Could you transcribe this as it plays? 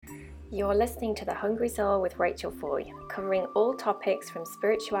You're listening to The Hungry Soul with Rachel Foy, covering all topics from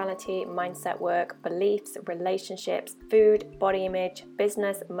spirituality, mindset work, beliefs, relationships, food, body image,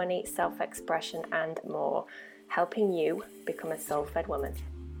 business, money, self-expression, and more, helping you become a soul-fed woman.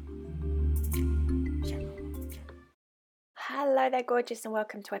 Hello there, gorgeous, and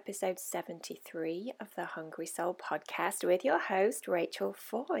welcome to episode 73 of the Hungry Soul podcast with your host, Rachel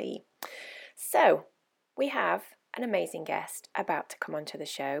Foy. So, we have an amazing guest about to come onto the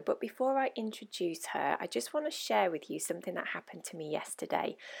show, but before I introduce her, I just want to share with you something that happened to me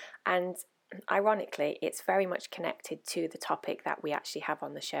yesterday. And ironically, it's very much connected to the topic that we actually have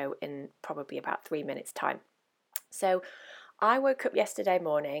on the show in probably about 3 minutes' time. So, I woke up yesterday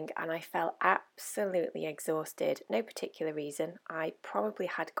morning and I felt absolutely exhausted. No particular reason. I probably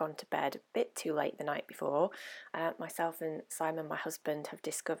had gone to bed a bit too late the night before. Myself and Simon, my husband, have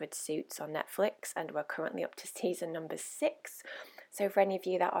discovered Suits on Netflix and we're currently up to season number 6. So for any of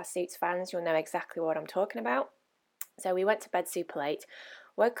you that are Suits fans, you'll know exactly what I'm talking about. So we went to bed super late.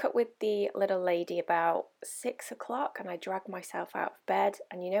 Woke up with the little lady about 6 o'clock and I dragged myself out of bed.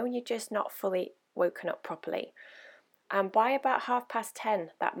 And you know when you're just not fully woken up properly? And by about 10:30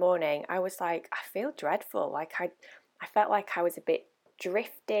 that morning, I was like, I feel dreadful. Like I felt like I was a bit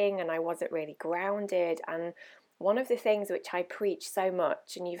drifting and I wasn't really grounded. And one of the things which I preach so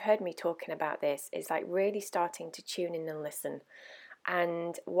much, and you've heard me talking about this, is like really starting to tune in and listen.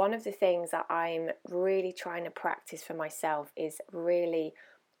 And one of the things that I'm really trying to practice for myself is really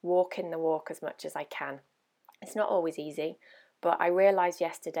walking the walk as much as I can. It's not always easy. But I realised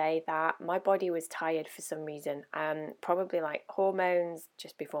yesterday that my body was tired for some reason, probably like hormones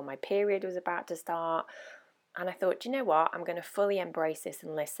just before my period was about to start. And I thought, you know what, I'm going to fully embrace this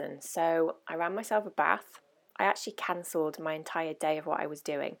and listen. So I ran myself a bath. I actually cancelled my entire day of what I was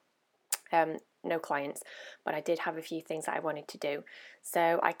doing. No clients, but I did have a few things that I wanted to do.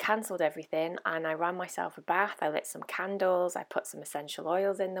 So I cancelled everything and I ran myself a bath. I lit some candles, I put some essential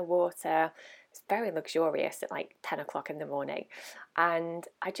oils in the water. It's very luxurious at like 10 o'clock in the morning. And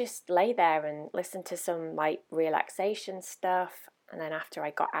I just lay there and listened to some like relaxation stuff. And then after I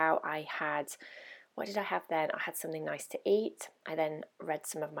got out, what did I have then? I had something nice to eat. I then read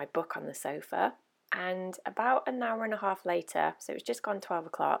some of my book on the sofa. And about an hour and a half later, so it was just gone 12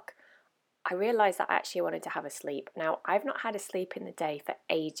 o'clock, I realised that I actually wanted to have a sleep. Now, I've not had a sleep in the day for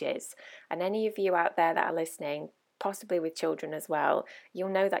ages. And any of you out there that are listening, possibly with children as well, you'll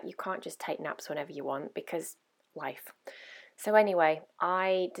know that you can't just take naps whenever you want because life. So anyway,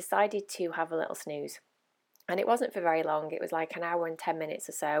 I decided to have a little snooze. And it wasn't for very long. It was like an hour and 10 minutes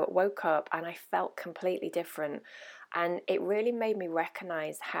or so. I woke up and I felt completely different. And it really made me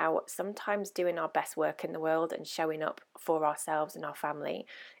recognise how sometimes doing our best work in the world and showing up for ourselves and our family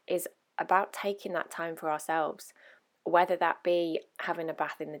is about taking that time for ourselves, whether that be having a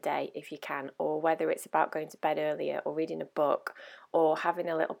bath in the day if you can, or whether it's about going to bed earlier or reading a book or having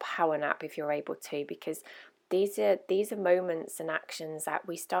a little power nap if you're able to, because these are moments and actions that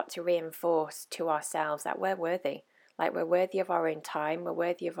we start to reinforce to ourselves that we're worthy. Like we're worthy of our own time, we're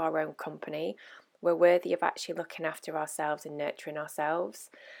worthy of our own company, we're worthy of actually looking after ourselves and nurturing ourselves.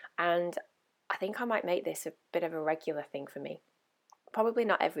 And I think I might make this a bit of a regular thing for me. Probably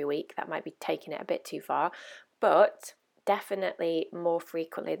not every week, that might be taking it a bit too far, but definitely more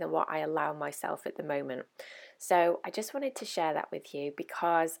frequently than what I allow myself at the moment. So I just wanted to share that with you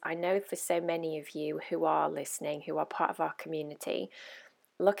because I know for so many of you who are listening, who are part of our community,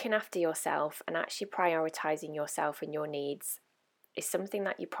 looking after yourself and actually prioritizing yourself and your needs is something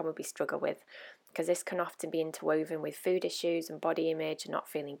that you probably struggle with, because this can often be interwoven with food issues and body image and not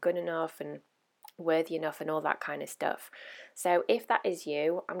feeling good enough and worthy enough and all that kind of stuff. So if that is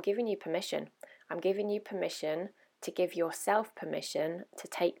you, I'm giving you permission. I'm giving you permission to give yourself permission to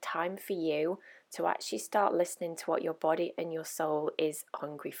take time for you to actually start listening to what your body and your soul is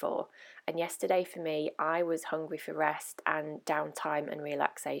hungry for. And yesterday for me, I was hungry for rest and downtime and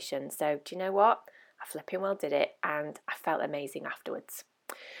relaxation. So do you know what? I flipping well did it and I felt amazing afterwards.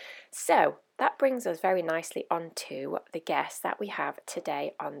 So that brings us very nicely onto the guest that we have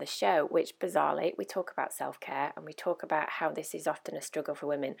today on the show, which bizarrely, we talk about self-care and we talk about how this is often a struggle for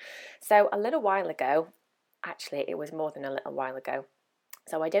women. So a little while ago, actually it was more than a little while ago,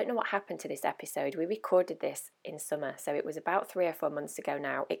 so I don't know what happened to this episode. We recorded this in summer, so it was about 3 or 4 months ago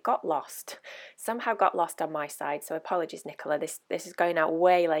now. It got lost, somehow got lost on my side, so apologies, Nicola. This is going out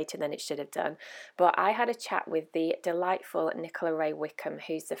way later than it should have done. But I had a chat with the delightful Nicola Rae-Wickham,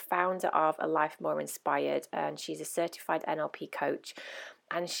 who's the founder of A Life More Inspired, and she's a certified NLP coach.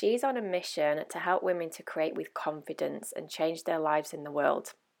 And she's on a mission to help women to create with confidence and change their lives in the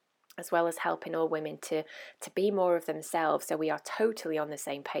world. as well as helping all women to be more of themselves. So we are totally on the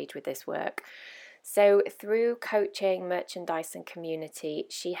same page with this work. So through coaching, merchandise and community,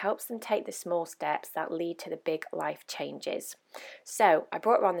 she helps them take the small steps that lead to the big life changes. So I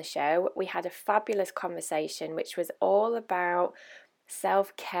brought her on the show. We had a fabulous conversation, which was all about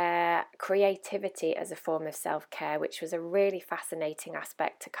self-care, creativity as a form of self-care, which was a really fascinating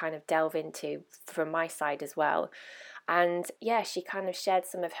aspect to kind of delve into from my side as well. And yeah, she kind of shared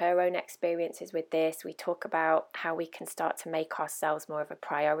some of her own experiences with this. We talk about how we can start to make ourselves more of a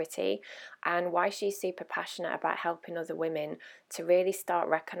priority, and why she's super passionate about helping other women to really start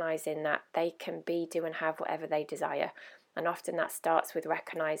recognizing that they can be, do, and have whatever they desire. And often that starts with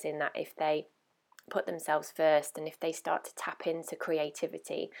recognizing that if they put themselves first, and if they start to tap into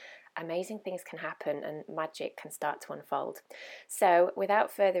creativity, amazing things can happen and magic can start to unfold. So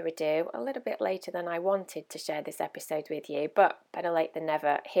without further ado, a little bit later than I wanted to share this episode with you, but better late than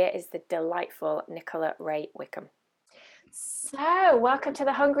never, here is the delightful Nicola Rae-Wickham. So welcome to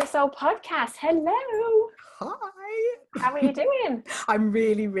the Hungry Soul podcast. Hello. Hi. How are you doing? I'm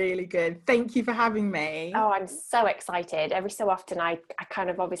really, really good. Thank you for having me. Oh, I'm so excited. Every so often I kind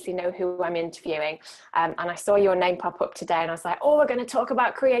of obviously know who I'm interviewing. And I saw your name pop up today and I was like, oh, we're going to talk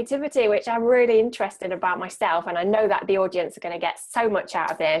about creativity, which I'm really interested about myself. And I know that the audience are going to get so much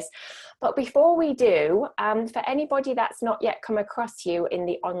out of this. But before we do, for anybody that's not yet come across you in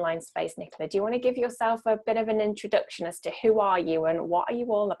the online space, Nicola, do you want to give yourself a bit of an introduction as to who are you and what are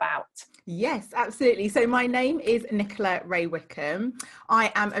you all about? Yes, absolutely. So my name is Nicola Rae-Wickham.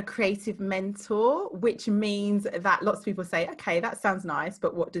 I am a creative mentor, which means that lots of people say, okay, that sounds nice,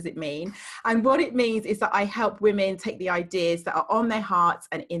 but what does it mean? And what it means is that I help women take the ideas that are on their hearts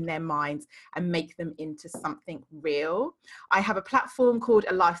and in their minds and make them into something real. I have a platform called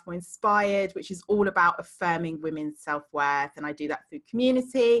A Life More Inspired, which is all about affirming women's self-worth. And I do that through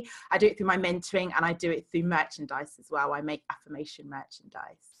community, I do it through my mentoring, and I do it through merchandise as well. I make affirmation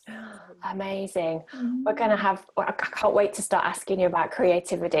merchandise. Amazing. We're going to have, I can't wait to start asking you about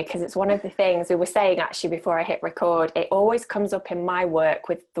creativity, because it's one of the things we were saying actually before I hit record. It always comes up in my work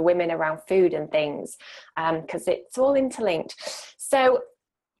with the women around food and things, because it's all interlinked. So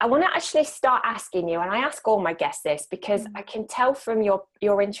I want to actually start asking you, and I ask all my guests this because I can tell from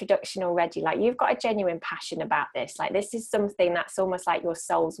your introduction already, like you've got a genuine passion about this. Like this is something that's almost like your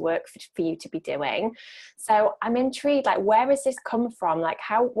soul's work for you to be doing. So I'm intrigued, like where has this come from? Like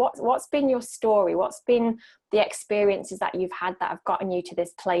what's been your story? What's been the experiences that you've had that have gotten you to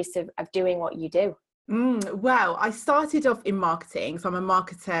this place of doing what you do? Well, I started off in marketing. So I'm a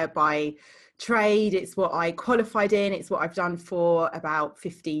marketer by trade. It's what I qualified in. It's what I've done for about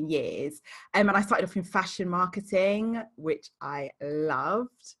 15 years. And I started off in fashion marketing, which I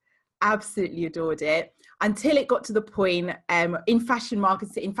loved, absolutely adored it, until it got to the point in fashion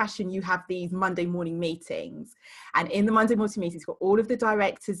marketing, in fashion, you have these Monday morning meetings. And in the Monday morning meetings, you've got all of the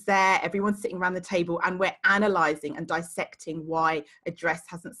directors there, everyone's sitting around the table, and we're analysing and dissecting why a dress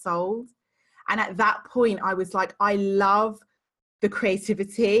hasn't sold. And at that point, I was like, I love the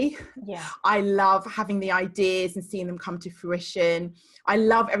creativity. Yeah. I love having the ideas and seeing them come to fruition. I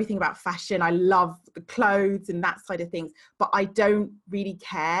love everything about fashion. I love the clothes and that side of things, but I don't really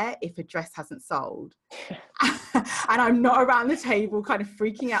care if a dress hasn't sold. And I'm not around the table kind of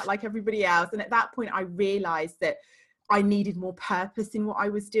freaking out like everybody else. And at that point, I realized that I needed more purpose in what I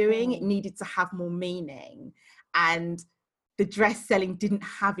was doing. It needed to have more meaning. And the dress selling didn't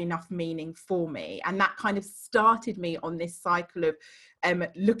have enough meaning for me. And that kind of started me on this cycle of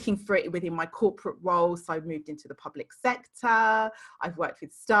looking for it within my corporate role. So I moved into the public sector. I've worked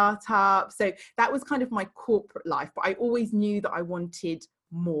with startups. So that was kind of my corporate life. But I always knew that I wanted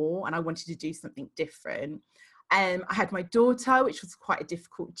more and I wanted to do something different. I had my daughter, which was quite a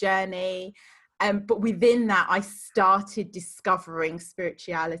difficult journey. But within that, I started discovering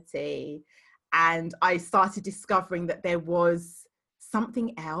spirituality. And I started discovering that there was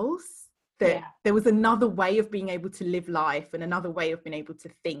something else, that there was another way of being able to live life and another way of being able to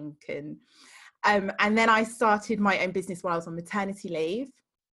think. And then I started my own business while I was on maternity leave,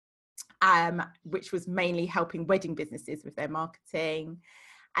 which was mainly helping wedding businesses with their marketing.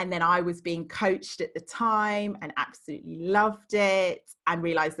 And then I was being coached at the time and absolutely loved it and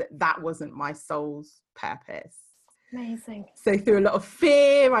realized that that wasn't my soul's purpose. Amazing. So through a lot of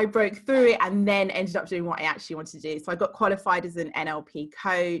fear, I broke through it and then ended up doing what I actually wanted to do. So I got qualified as an NLP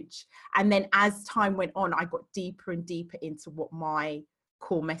coach. And then as time went on, I got deeper and deeper into what my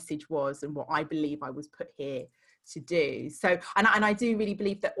core message was and what I believe I was put here to do. So, and I do really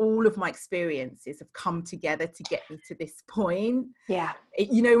believe that all of my experiences have come together to get me to this point. Yeah.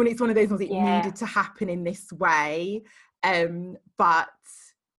 You know, when it's one of those ones, it needed to happen in this way. But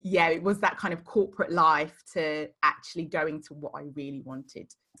yeah, it was that kind of corporate life to actually going to what I really wanted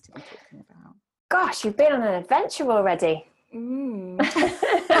to be talking about. Gosh, you've been on an adventure already.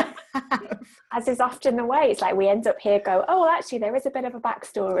 As is often the way, it's like we end up here, go, oh, well, actually, there is a bit of a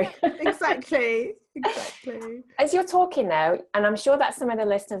backstory. Yeah, exactly. As you're talking now, and I'm sure that some of the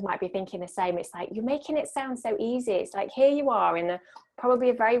listeners might be thinking the same, it's like, you're making it sound so easy. It's like, here you are in probably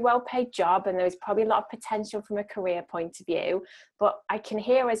a very well-paid job, and there's probably a lot of potential from a career point of view. But I can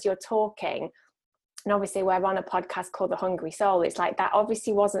hear as you're talking, and obviously we're on a podcast called The Hungry Soul, it's like that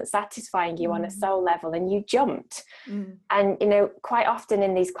obviously wasn't satisfying you on a soul level, and you jumped. And you know, quite often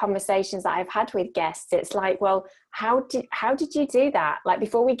in these conversations that I've had with guests, it's like, well, how did you do that? Like,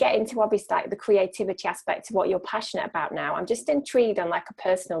 before we get into obviously like the creativity aspect of what you're passionate about now, I'm just intrigued on like a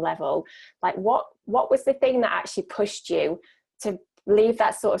personal level, like what was the thing that actually pushed you to leave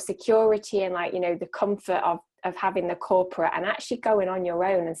that sort of security and, like, you know, the comfort of having the corporate and actually going on your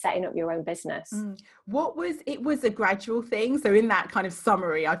own and setting up your own business? It was a gradual thing. So in that kind of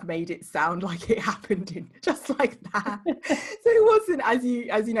summary, I've made it sound like it happened in just like that. So it wasn't, as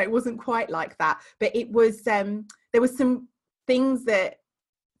you know, it wasn't quite like that, but it was, there was some things that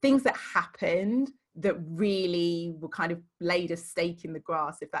happened that really were kind of laid a stake in the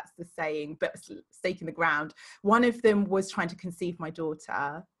grass, if that's the saying, but stake in the ground. One of them was trying to conceive my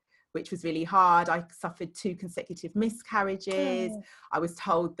daughter, which was really hard. I suffered 2 consecutive miscarriages. I was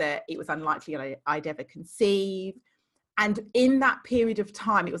told that it was unlikely I'd ever conceive. And in that period of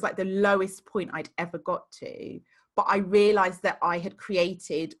time, it was like the lowest point I'd ever got to. But I realized that I had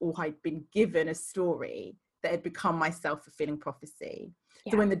created, or I'd been given, a story that had become my self-fulfilling prophecy.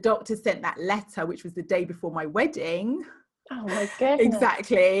 So when the doctor sent that letter, which was the day before my wedding, oh my goodness,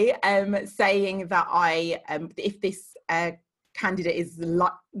 exactly, saying that if this candidate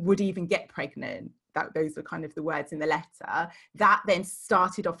would even get pregnant, those were kind of the words in the letter, that then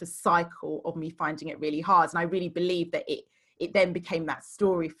started off a cycle of me finding it really hard. And I really believe that it then became that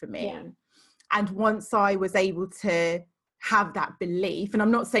story for me. And once I was able to have that belief, and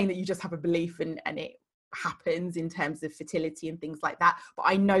I'm not saying that you just have a belief and it happens in terms of fertility and things like that, but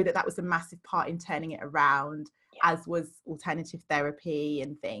I know that was a massive part in turning it around, as was alternative therapy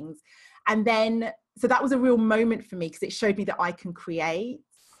and things. And then, so that was a real moment for me, because it showed me that I can create.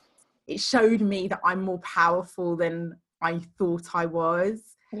 It showed me that I'm more powerful than I thought I was.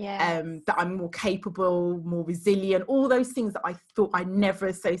 That I'm more capable, more resilient, all those things that I thought I never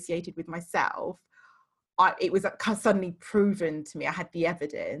associated with myself. It was suddenly proven to me. I had the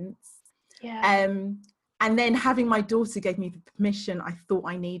evidence. And then having my daughter gave me the permission I thought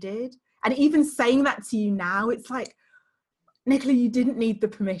I needed. And even saying that to you now, it's like, Nicola, you didn't need the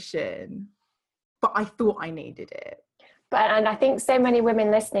permission, but I thought I needed it. And I think so many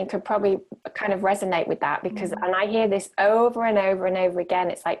women listening could probably kind of resonate with that, because, and I hear this over and over and over again,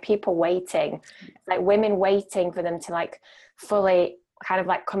 it's like people waiting, like women waiting for them to like fully kind of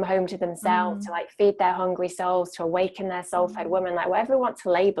like come home to themselves, to like feed their hungry souls, to awaken their soul-fed woman, like whatever you want to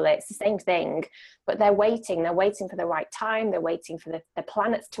label it, it's the same thing. But they're waiting for the right time, they're waiting for the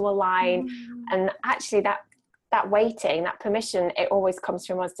planets to align. And actually that waiting, that permission, it always comes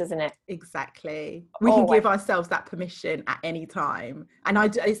from us, doesn't it? Exactly. We can give ourselves that permission at any time. And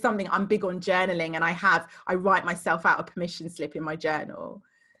it's something I'm big on journaling, and I write myself out a permission slip in my journal,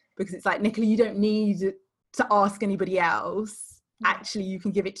 because it's like, Nicola, you don't need to ask anybody else. Actually, you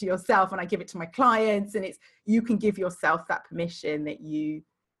can give it to yourself, and I give it to my clients, and you can give yourself that permission that you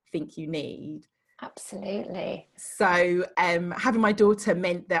think you need. Absolutely. So having my daughter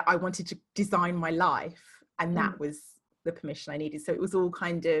meant that I wanted to design my life, and that was the permission I needed. So it was all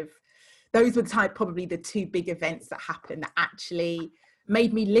kind of, those were probably the 2 big events that happened that actually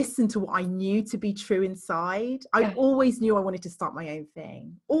made me listen to what I knew to be true inside. I always knew I wanted to start my own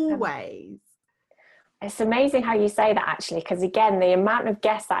thing, always. It's amazing how you say that, actually, because again, the amount of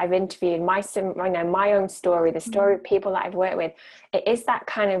guests that I've interviewed, my own story, the story of people that I've worked with, it is that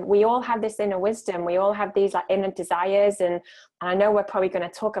kind of, we all have this inner wisdom, we all have these like inner desires, and I know we're probably going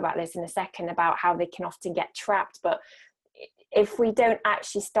to talk about this in a second about how they can often get trapped, but if we don't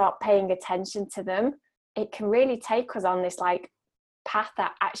actually start paying attention to them, it can really take us on this like path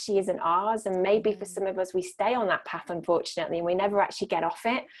that actually isn't ours. And maybe for some of us, we stay on that path, unfortunately, and we never actually get off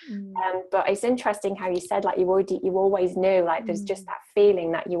it. But it's interesting how you said, like, you always knew, like there's just that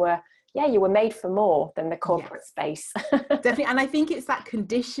feeling that you were made for more than the corporate space. Definitely. And I think it's that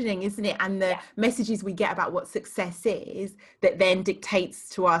conditioning, isn't it? And the messages we get about what success is, that then dictates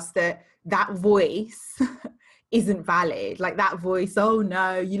to us that voice isn't valid. Like that voice, oh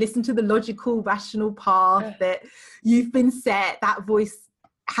no, you listen to the logical, rational path that you've been set, that voice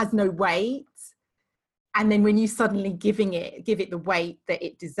has no weight. And then when you suddenly give it the weight that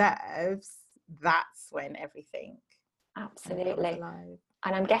it deserves, that's when everything Absolutely. comes alive.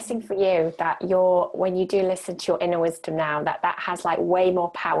 And I'm guessing for you that when you do listen to your inner wisdom now, that has like way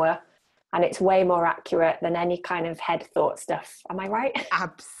more power and it's way more accurate than any kind of head thought stuff. Am I right?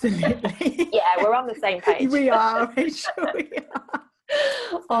 Absolutely. Yeah, we're on the same page. We are, Rachel, we are.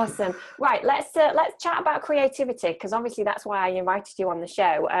 Awesome. Right, let's chat about creativity, because obviously that's why I invited you on the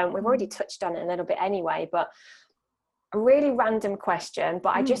show. We've already touched on it a little bit anyway, but a really random question,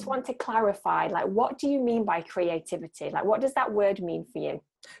 but I just want to clarify, like, what do you mean by creativity? Like, what does that word mean for you?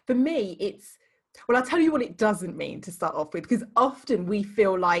 For me, I'll tell you what it doesn't mean to start off with, because often we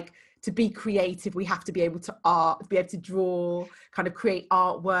feel like to be creative, we have to be able to be able to draw, kind of create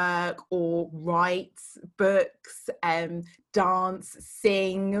artwork or write books, dance,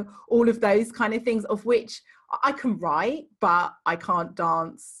 sing, all of those kind of things, of which I can write, but I can't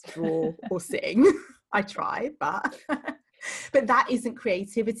dance, draw or sing. I try, but that isn't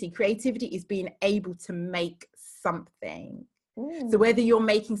creativity. Creativity is being able to make something. So whether you're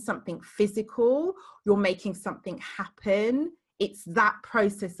making something physical, you're making something happen, it's that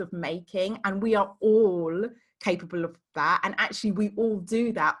process of making, and we are all capable of that. And actually we all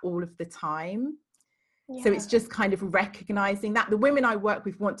do that all of the time. Yeah. So it's just kind of recognizing that. The women I work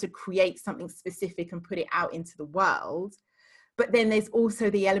with want to create something specific and put it out into the world. But then there's also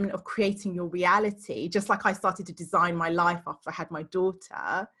the element of creating your reality. Just like I started to design my life after I had my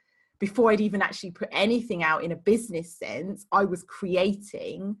daughter, before I'd even actually put anything out in a business sense, I was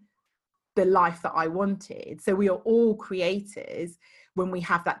creating the life that I wanted. So we are all creators when we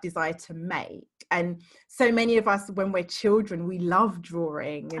have that desire to make. And so many of us, when we're children, we love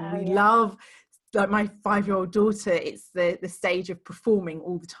drawing and we love, like my 5-year-old daughter, it's the stage of performing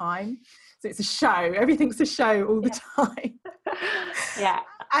all the time. So it's a show, everything's a show all the time. Yeah.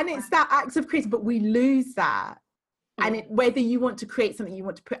 And it's that act of creating, but we lose that. And whether you want to create something you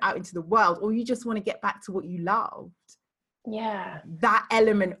want to put out into the world, or you just want to get back to what you loved. Yeah. That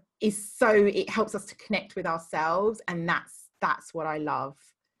element it helps us to connect with ourselves. And that's what I love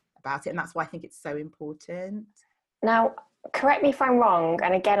about it. And that's why I think it's so important. Now, correct me if I'm wrong.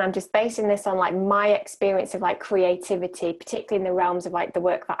 And again, I'm just basing this on like my experience of like creativity, particularly in the realms of like the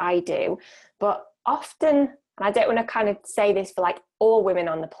work that I do. But often, and I don't want to kind of say this for like all women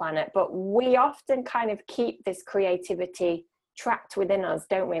on the planet, but we often kind of keep this creativity trapped within us,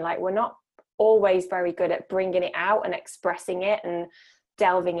 don't we? Like we're not always very good at bringing it out and expressing it and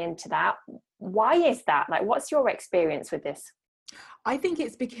delving into that. Why is that? Like, what's your experience with this? I think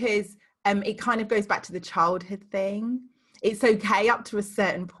it's because it kind of goes back to the childhood thing. It's okay up to a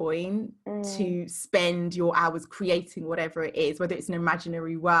certain point to spend your hours creating whatever it is, whether it's an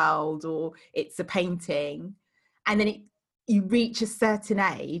imaginary world or it's a painting. And then you reach a certain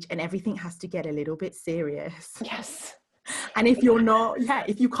age and everything has to get a little bit serious. Yes. And if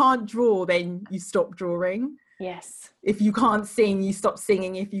if you can't draw, then you stop drawing. Yes. If you can't sing, you stop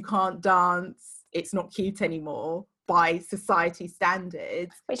singing. If you can't dance, it's not cute anymore by society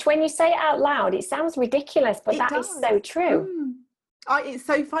standards. Which when you say it out loud, it sounds ridiculous, but that is so true. It's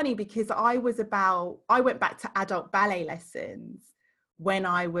so funny because I went back to adult ballet lessons when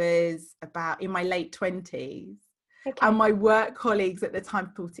I was about in my late 20s. Okay. And my work colleagues at the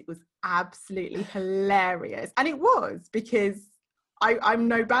time thought it was absolutely hilarious. And it was, because I'm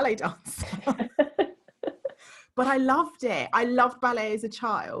no ballet dancer. But I loved it. I loved ballet as a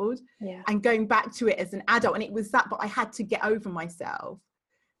child, and going back to it as an adult. And it was that, but I had to get over myself.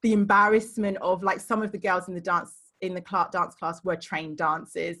 The embarrassment of, like, some of the girls in the dance class were trained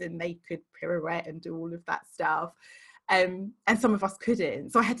dancers and they could pirouette and do all of that stuff. And some of us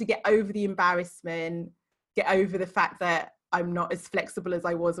couldn't. So I had to get over the embarrassment, get over the fact that I'm not as flexible as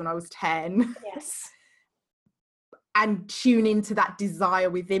I was when I was 10. Yes. And tune into that desire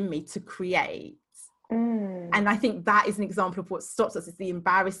within me to create. And I think that is an example of what stops us. It's the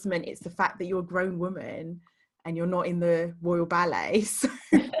embarrassment. It's the fact that you're a grown woman and you're not in the Royal Ballet. So.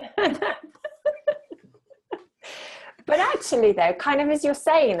 But actually, though, kind of as you're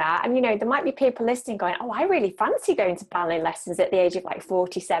saying that, and, you know, there might be people listening going, oh, I really fancy going to ballet lessons at the age of like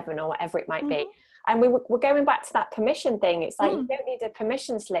 47 or whatever it might be. And we're going back to that permission thing. It's like, you don't need a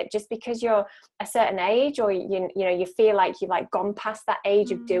permission slip just because you're a certain age, or you know, you feel like you've like gone past that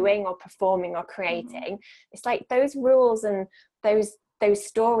age of doing or performing or creating. It's like those rules and those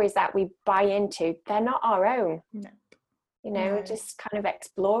stories that we buy into, they're not our own. No. You know, we're just kind of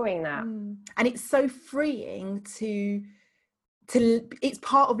exploring that. And it's so freeing to it's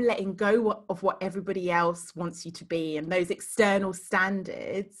part of letting go of what everybody else wants you to be and those external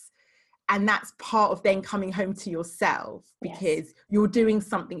standards, And that's part of then coming home to yourself, because you're doing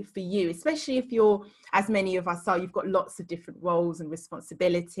something for you, especially if you're, as many of us are, you've got lots of different roles and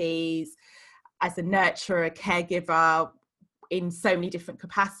responsibilities as a nurturer, a caregiver, in so many different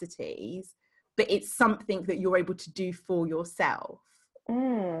capacities, but it's something that you're able to do for yourself.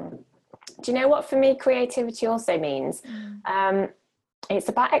 Do you know what for me creativity also means? It's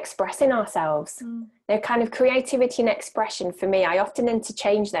about expressing ourselves. The kind of creativity and expression for me, I often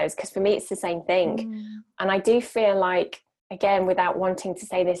interchange those, because for me it's the same thing. And I do feel like, again, without wanting to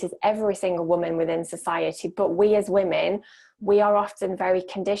say this is every single woman within society, but we as women, we are often very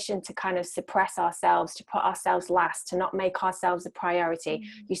conditioned to kind of suppress ourselves, to put ourselves last, to not make ourselves a priority.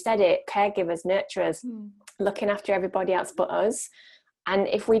 You said it, caregivers, nurturers, looking after everybody else but us. And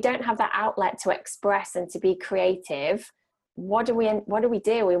if we don't have that outlet to express and to be creative, what do we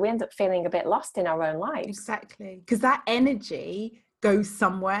do? We end up feeling a bit lost in our own lives. Exactly, because that energy goes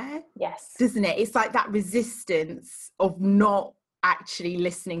somewhere. Yes. Doesn't it? It's like that resistance of not actually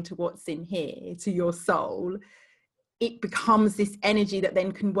listening to what's in here, to your soul. It becomes this energy that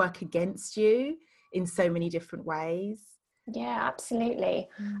then can work against you in so many different ways. Yeah, absolutely.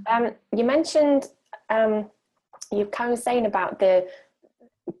 You mentioned, you're kind of saying about the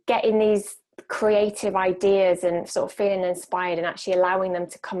getting these creative ideas and sort of feeling inspired and actually allowing them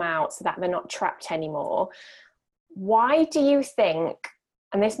to come out so that they're not trapped anymore. Why do you think,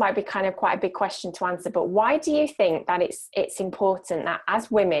 and this might be kind of quite a big question to answer, but why do you think that it's important that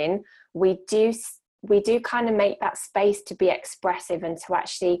as women we do kind of make that space to be expressive and to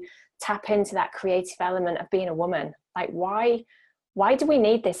actually tap into that creative element of being a woman? Like, why do we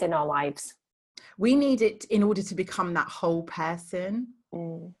need this in our lives? We need it in order to become that whole person.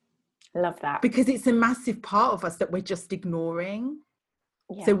 Love that. Because it's a massive part of us that we're just ignoring.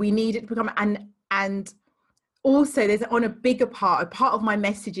 So we need it to become, and also there's on a bigger part of my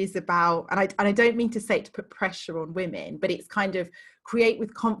message is about, and I don't mean to say it to put pressure on women, but it's kind of create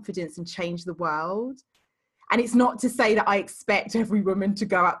with confidence and change the world. And it's not to say that I expect every woman to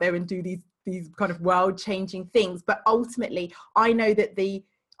go out there and do these kind of world changing things, but ultimately I know that the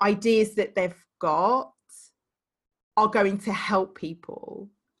ideas that they've got are going to help people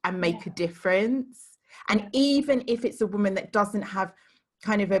and make a difference. And even if it's a woman that doesn't have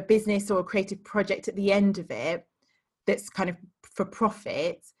kind of a business or a creative project at the end of it that's kind of for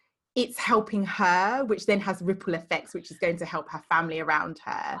profit, it's helping her, which then has ripple effects, which is going to help her family around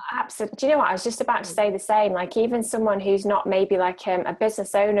her. Absolutely. Do you know what? I was just about to say the same. Like, even someone who's not maybe like a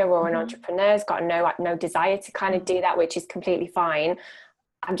business owner or an entrepreneur's got no desire to kind of do that, which is completely fine.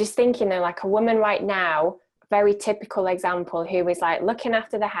 I'm just thinking though, like a woman right now, very typical example, who is like looking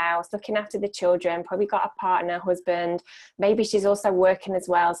after the house, looking after the children, probably got a partner, husband, maybe she's also working as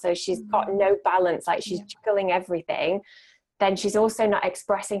well, so she's got no balance, like she's juggling everything. Then she's also not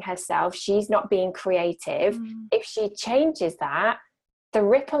expressing herself, she's not being creative. If she changes that, the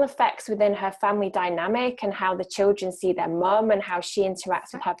ripple effects within her family dynamic and how the children see their mum and how she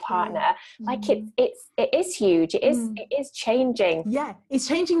interacts with her partner, like it is huge. It is changing. Yeah, it's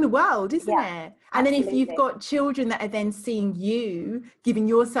changing the world, isn't it? And absolutely. then if you've got children that are then seeing you, giving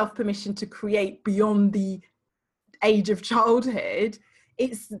yourself permission to create beyond the age of childhood,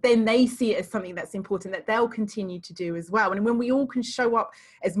 it's then they see it as something that's important that they'll continue to do as well. And when we all can show up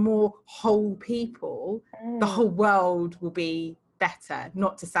as more whole people, the whole world will be better.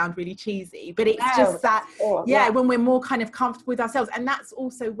 Not to sound really cheesy, but it's just that when we're more kind of comfortable with ourselves. And that's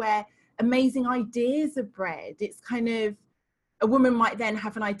also where amazing ideas are bred. It's kind of, a woman might then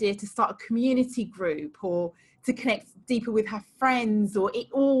have an idea to start a community group or to connect deeper with her friends, or it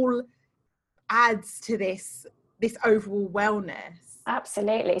all adds to this overall wellness.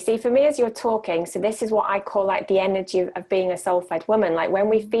 Absolutely. See, for me, as you're talking, so this is what I call like the energy of being a soul-fed woman. Like when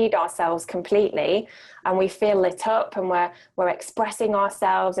we feed ourselves completely and we feel lit up and we're expressing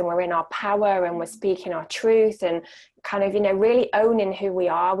ourselves and we're in our power and we're speaking our truth and kind of, really owning who we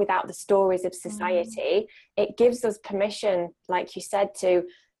are without the stories of society, it gives us permission, like you said, to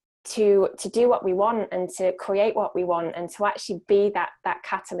do what we want and to create what we want and to actually be that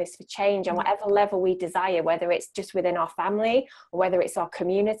catalyst for change on whatever level we desire, whether it's just within our family or whether it's our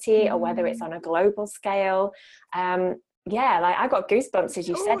community or whether it's on a global scale. Like I got goosebumps as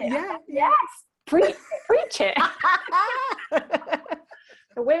you said it. Yes, preach it.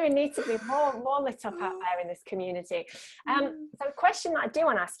 The women need to be more lit up out there in this community. So a question that I do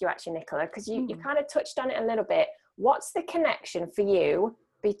want to ask you actually, Nicola, because you kind of touched on it a little bit. What's the connection for you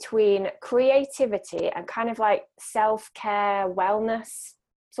between creativity and kind of like self-care, wellness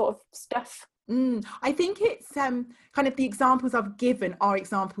sort of stuff? I think it's kind of the examples I've given are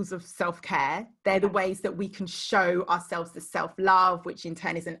examples of self-care. They're the ways that we can show ourselves the self-love, which in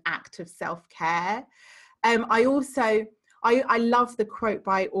turn is an act of self-care. I love the quote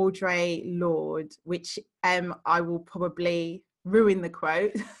by Audre Lorde, which I will probably ruin the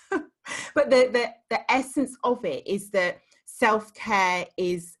quote, but the essence of it is that self-care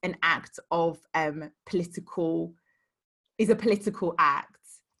is an act of a political act.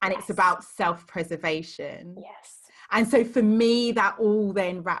 And it's about self-preservation. Yes. And so for me, that all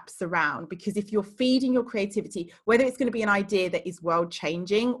then wraps around, because if you're feeding your creativity, whether it's going to be an idea that is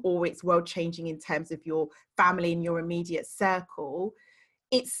world-changing or it's world-changing in terms of your family and your immediate circle,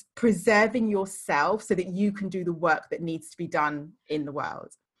 it's preserving yourself so that you can do the work that needs to be done in the world.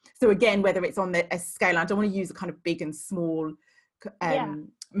 So again, whether it's on a scale, I don't want to use a kind of big and small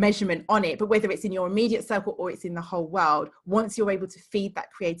measurement on it, but whether it's in your immediate circle or it's in the whole world, once you're able to feed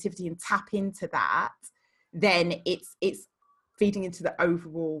that creativity and tap into that, then it's feeding into the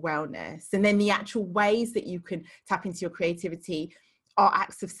overall wellness. And then the actual ways that you can tap into your creativity are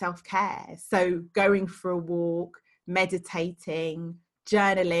acts of self-care. So going for a walk, meditating,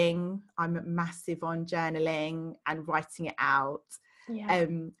 journaling. I'm massive on journaling and writing it out.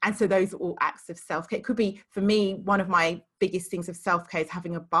 And so those are all acts of self-care. It could be, for me, one of my biggest things of self-care is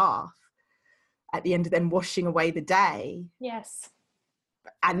having a bath at the end of then washing away the day. Yes.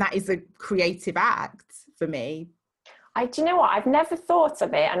 And that is a creative act for me. Do you know what? I've never thought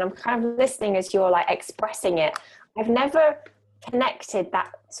of it, and I'm kind of listening as you're like expressing it. I've never connected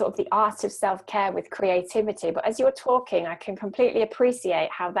that sort of the art of self-care with creativity, but as you're talking, I can completely appreciate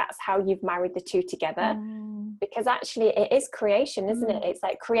how that's how you've married the two together. Because actually it is creation, isn't it? It's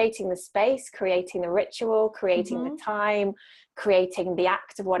like creating the space, creating the ritual, creating the time, creating the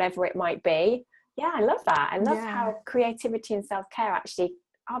act of whatever it might be. Yeah, I love that. I love how creativity and self-care actually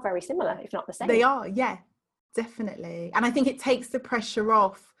are very similar, if not the same. They are, yeah, definitely. And I think it takes the pressure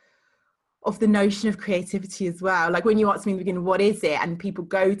off of the notion of creativity as well. Like when you asked me in the beginning, what is it? And people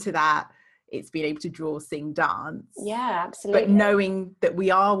go to that, it's being able to draw, sing, dance. Yeah, absolutely. But knowing that we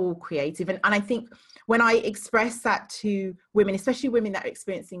are all creative. And I think when I express that to women, especially women that are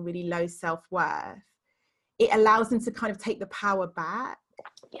experiencing really low self-worth, it allows them to kind of take the power back.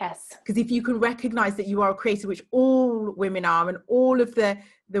 Yes. Because if you can recognize that you are a creator, which all women are, and all of the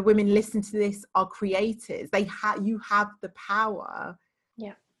women listening to this are creators, you have the power.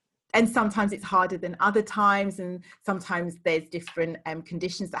 Yeah. And sometimes it's harder than other times, and sometimes there's different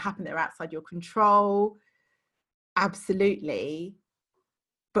conditions that happen that are outside your control. Absolutely.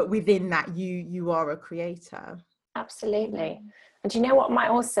 But within that, you are a creator. Absolutely. And do you know what might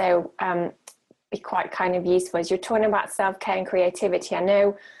also be quite kind of useful is you're talking about self-care and creativity. I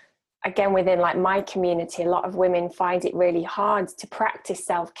know, again, within like my community, a lot of women find it really hard to practice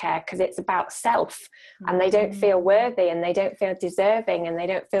self-care because it's about self, and they don't feel worthy, and they don't feel deserving, and they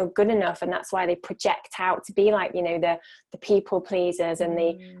don't feel good enough, and that's why they project out to be like, you know, the people pleasers and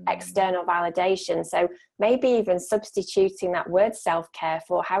the external validation. So maybe even substituting that word self-care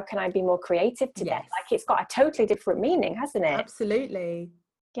for how can I be more creative today? Yes. Like it's got a totally different meaning, hasn't it? Absolutely.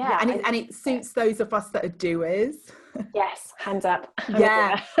 Yeah. And it suits those of us that are doers. Yes, hands up.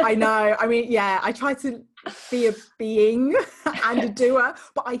 Yeah, I know. I mean, yeah, I try to be a being and a doer,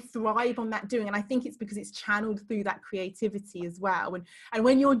 but I thrive on that doing. And I think it's because it's channeled through that creativity as well. And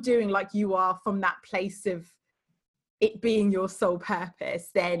when you're doing like you are from that place of it being your sole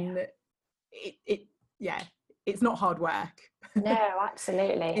purpose, then it's not hard work. No,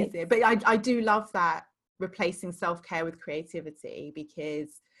 absolutely. Is it? But I do love that, replacing self-care with creativity,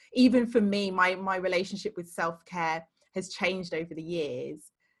 because even for me, my relationship with self-care has changed over the years.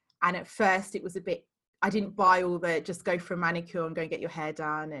 And at first it was a bit, I didn't buy all the just go for a manicure and go and get your hair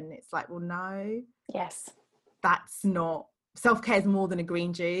done. And it's like, well, no. Yes. That's not, self-care is more than a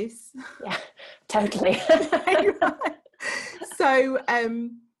green juice. Yeah, totally. So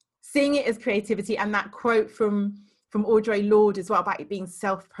seeing it as creativity, and that quote from Audre Lorde as well about it being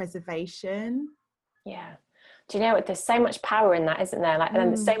self-preservation. Yeah. Do you know what? There's so much power in that, isn't there? Like, and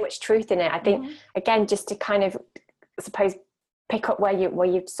there's so much truth in it. I think, again, just to kind of, I suppose, pick up where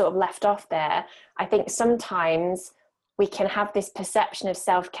you sort of left off there. I think sometimes we can have this perception of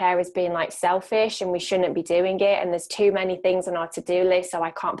self-care as being like selfish, and we shouldn't be doing it. And there's too many things on our to-do list, so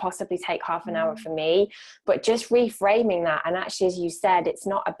I can't possibly take half an hour for me. But just reframing that, and actually, as you said, it's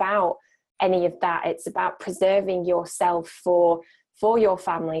not about any of that. It's about preserving yourself for for your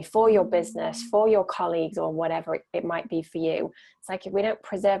family, for your business, for your colleagues, or whatever it might be for you. It's like, if we don't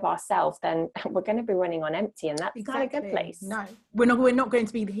preserve ourselves, then we're going to be running on empty, and that's not a good place. No, we're not going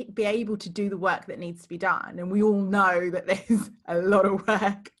to be able to do the work that needs to be done, and we all know that there's a lot of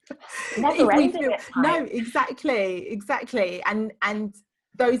work. Never ending at times. No, exactly, and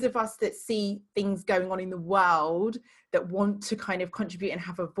those of us that see things going on in the world, that want to kind of contribute and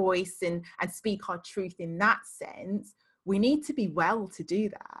have a voice and speak our truth in that sense, we need to be well to do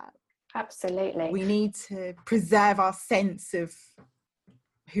that. Absolutely. We need to preserve our sense of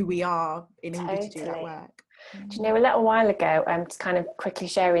who we are in order to do that work. Do you know, a little while ago, just kind of quickly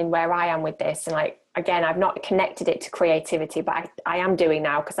sharing where I am with this, and like, again, I've not connected it to creativity, but I am doing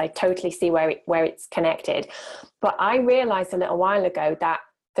now, because I totally see where it's connected. But I realized a little while ago that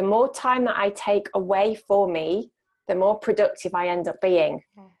the more time that I take away for me, the more productive I end up being.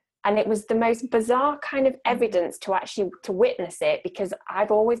 Yeah. And it was the most bizarre kind of evidence to witness it, because I've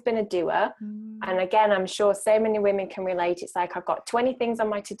always been a doer. And again, I'm sure so many women can relate. It's like, I've got 20 things on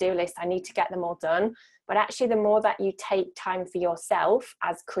my to-do list. I need to get them all done. But actually, the more that you take time for yourself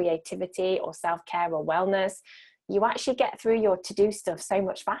as creativity or self-care or wellness, you actually get through your to-do stuff so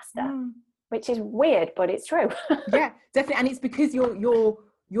much faster, which is weird, but it's true. Yeah, definitely. And it's because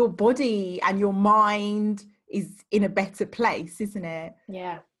your body and your mind is in a better place, isn't it?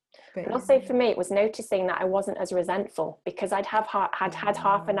 Yeah. But also for me, it was noticing that I wasn't as resentful, because I'd had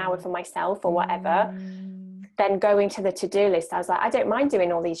half an hour for myself or whatever. Then going to the to-do list, I was like, I don't mind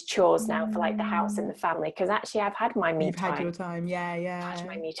doing all these chores now for like the house and the family, because actually I've had my me time. You've had your time, yeah. I've had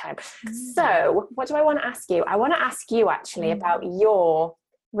my me time. So what do I want to ask you? I want to ask you actually about your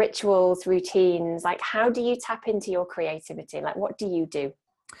rituals, routines. Like, how do you tap into your creativity? Like, what do you do?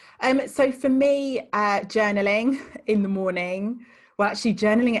 So for me, journaling in the morning. Well, actually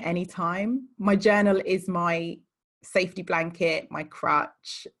journaling at any time. My journal is my safety blanket, my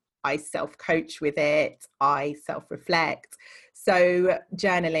crutch. I self-coach with it. I self-reflect. So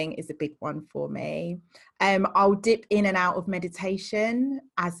journaling is a big one for me. I'll dip in and out of meditation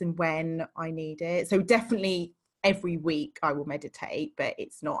as and when I need it. So definitely every week I will meditate, but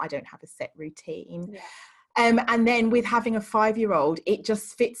I don't have a set routine. Yeah. And then with having a 5-year-old, it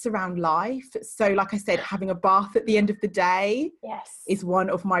just fits around life. So like I said, having a bath at the end of the day is one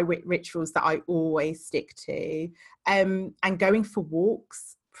of my rituals that I always stick to. And going for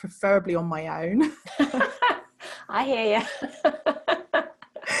walks, preferably on my own. I hear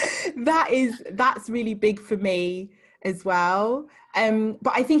you. That's really big for me as well.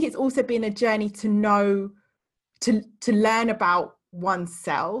 But I think it's also been a journey to know, to learn about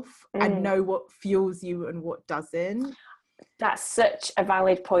oneself and know what fuels you and what doesn't. That's such a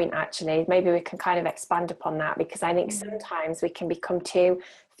valid point, actually. Maybe we can kind of expand upon that, because I think sometimes we can become too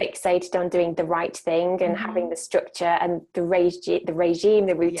fixated on doing the right thing and having the structure and the regime, the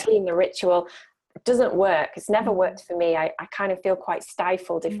routine, the ritual. It doesn't work. It's never worked for me. I kind of feel quite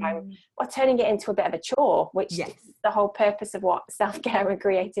stifled if I'm turning it into a bit of a chore, which is the whole purpose of what self-care and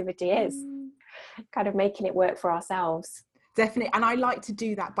creativity is. Kind of making it work for ourselves. Definitely. And I like to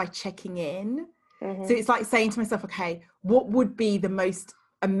do that by checking in. So it's like saying to myself, okay, what would be the most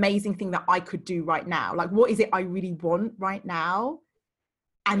amazing thing that I could do right now? Like, what is it I really want right now?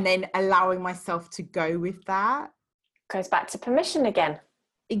 And then allowing myself to go with that. Goes back to permission again.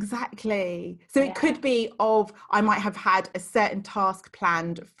 Exactly. So it could be I might have had a certain task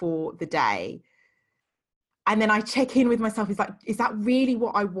planned for the day. And then I check in with myself. It's like, is that really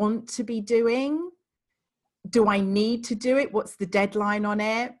what I want to be doing? Do I need to do it? What's the deadline on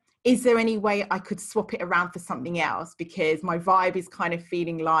it? Is there any way I could swap it around for something else? Because my vibe is kind of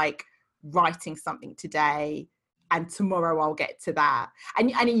feeling like writing something today and tomorrow I'll get to that.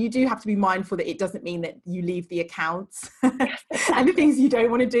 And you do have to be mindful that it doesn't mean that you leave the accounts and the things you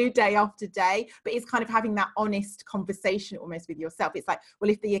don't want to do day after day. But it's kind of having that honest conversation almost with yourself. It's like,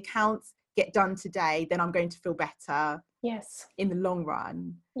 well, if the accounts get done today, then I'm going to feel better in the long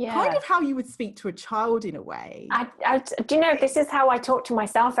run. Kind of how you would speak to a child in a way. Do you know, this is how I talk to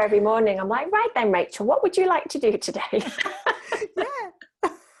myself every morning. I'm like, right then, Rachel, what would you like to do today?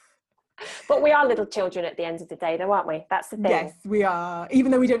 But we are little children at the end of the day, though, aren't we? That's the thing. Yes, we are,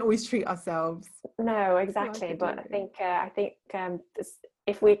 even though we don't always treat ourselves. No, exactly. But I think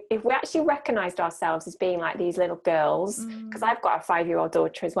if we actually recognised ourselves as being like these little girls, because I've got a 5-year-old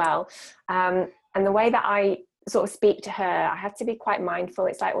daughter as well, and the way that I sort of speak to her, I have to be quite mindful.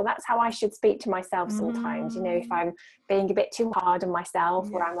 It's like, well, that's how I should speak to myself sometimes. You know, if I'm being a bit too hard on myself,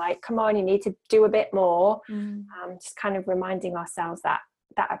 where I'm like, come on, you need to do a bit more. Just kind of reminding ourselves that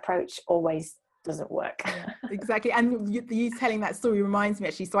approach always doesn't work. Exactly. And you telling that story reminds me,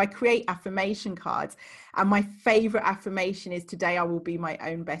 actually. So I create affirmation cards, and my favorite affirmation is, today I will be my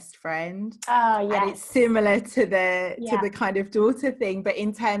own best friend. Oh, yes. And it's similar to the kind of daughter thing, but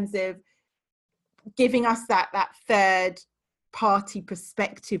in terms of giving us that third party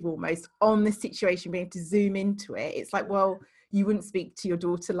perspective almost on the situation, being able to zoom into it. It's like, well, you wouldn't speak to your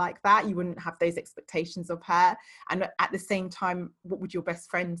daughter like that, you wouldn't have those expectations of her, and at the same time, what would your best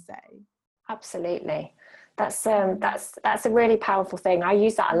friend say? Absolutely. That's a really powerful thing. I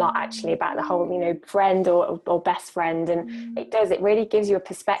use that a lot, actually, about the whole, friend or best friend, and it really gives you a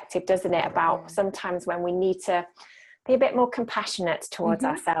perspective, doesn't it, about sometimes when we need to be a bit more compassionate towards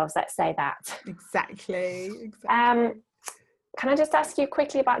ourselves, let's say that. Exactly. Can I just ask you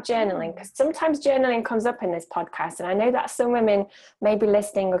quickly about journaling? Because sometimes journaling comes up in this podcast, and I know that some women maybe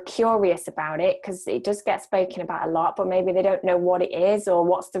listening are curious about it, because it does get spoken about a lot, but maybe they don't know what it is or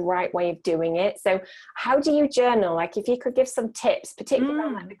what's the right way of doing it. So how do you journal? Like, if you could give some tips, particularly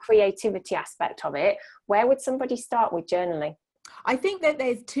on like the creativity aspect of it, where would somebody start with journaling? I think that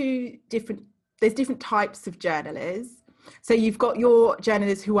there's different types of journalers. So you've got your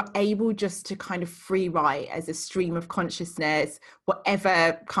journalists who are able just to kind of free write as a stream of consciousness,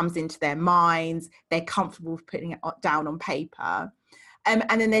 whatever comes into their minds, they're comfortable with putting it down on paper. And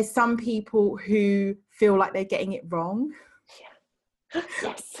then there's some people who feel like they're getting it wrong.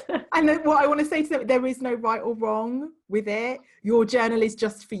 Yes. And what I want to say to them, there is no right or wrong with it. Your journal is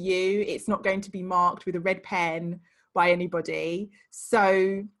just for you. It's not going to be marked with a red pen by anybody.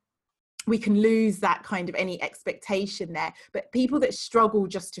 So we can lose that kind of any expectation there. But people that struggle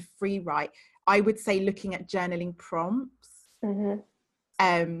just to free write, I would say looking at journaling prompts and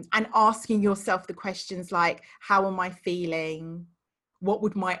asking yourself the questions like, how am I feeling? What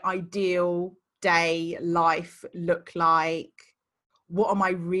would my ideal day, life look like? What am I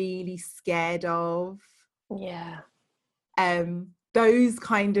really scared of? Yeah. Those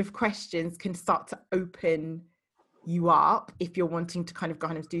kind of questions can start to open you up if you're wanting to kind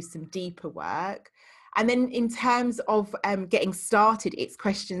of do some deeper work. And then in terms of getting started, it's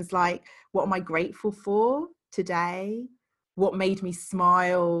questions like, what am I grateful for today? What made me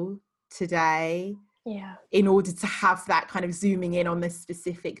smile today? Yeah. In order to have that kind of zooming in on this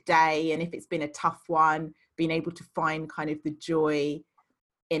specific day, and if it's been a tough one, being able to find kind of the joy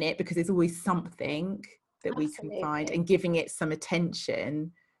in it, because there's always something that we can find, and giving it some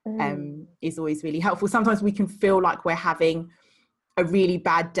attention is always really helpful. Sometimes we can feel like we're having a really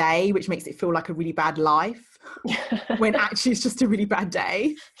bad day, which makes it feel like a really bad life, when actually it's just a really bad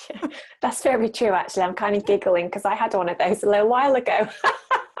day. That's very true, actually. I'm kind of giggling because I had one of those a little while ago.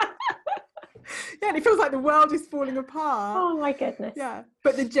 Yeah, and it feels like the world is falling apart. Oh my goodness. Yeah,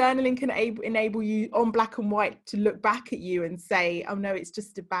 but the journaling can enable you on black and white to look back at you and say, oh no, it's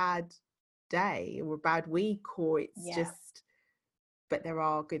just a bad day or a bad week, or it's just, but there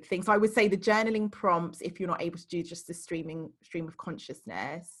are good things. So I would say the journaling prompts, if you're not able to do just the stream of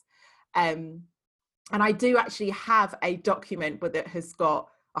consciousness. And I do actually have a document that has got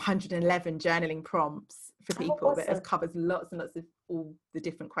 111 journaling prompts for people that covers lots and lots of all the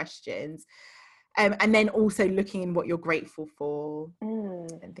different questions. And then also looking in what you're grateful for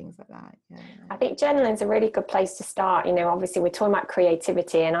and things like that. Yeah. I think journaling is a really good place to start. Obviously we're talking about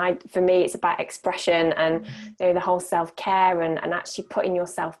creativity, and for me it's about expression and the whole self-care and actually putting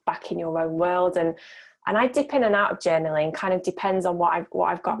yourself back in your own world. And I dip in and out of journaling, kind of depends on what I've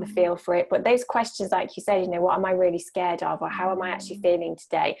got the feel for it. But those questions, like you said, what am I really scared of, or how am I actually feeling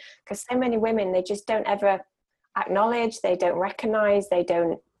today? Because so many women, they just don't ever acknowledge, they don't recognize, they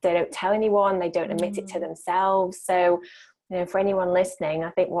don't tell anyone, they don't admit it to themselves. So for anyone listening,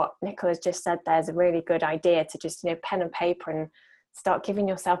 I think what Nicola's just said there is a really good idea, to just pen and paper and start giving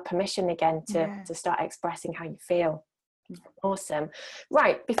yourself permission again to start expressing how you feel. Awesome.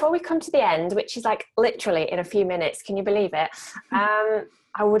 Right, before we come to the end, which is like literally in a few minutes, can you believe it? I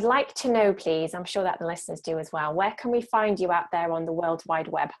would like to know, please, I'm sure that the listeners do as well, where can we find you out there on the World Wide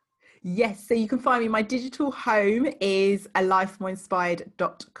Web? Yes, so you can find me. My digital home is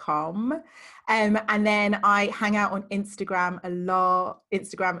alifemoreinspired.com. And then I hang out on Instagram a lot.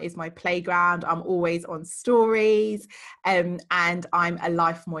 Instagram is my playground. I'm always on stories. And I'm a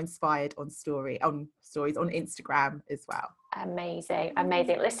Life More Inspired on stories on Instagram as well. Amazing.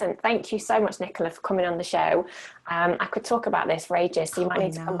 Listen, thank you so much, Nicola, for coming on the show. I could talk about this for ages, so you might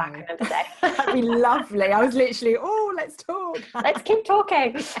need to come back another day. That'd be lovely. I was literally, let's talk. Let's keep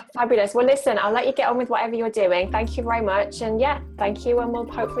talking. Fabulous. Well, listen, I'll let you get on with whatever you're doing. Thank you very much. And thank you, and we'll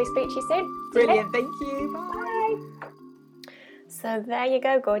hopefully speak to you soon. Brilliant. Thank you. Bye. So there you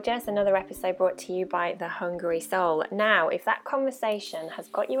go, gorgeous. Another episode brought to you by The Hungry Soul. Now, if that conversation has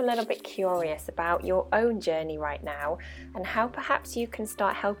got you a little bit curious about your own journey right now and how perhaps you can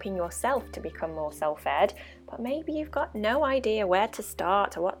start helping yourself to become more self-fed, but maybe you've got no idea where to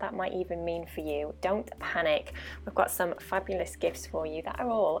start or what that might even mean for you, don't panic. We've got some fabulous gifts for you that are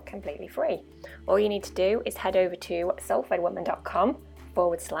all completely free. All you need to do is head over to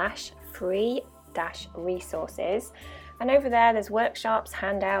soulfedwoman.com/free-resources. And over there's workshops,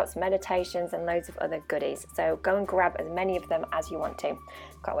 handouts, meditations, and loads of other goodies. So go and grab as many of them as you want to.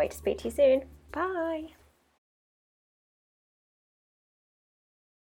 Can't wait to speak to you soon. Bye.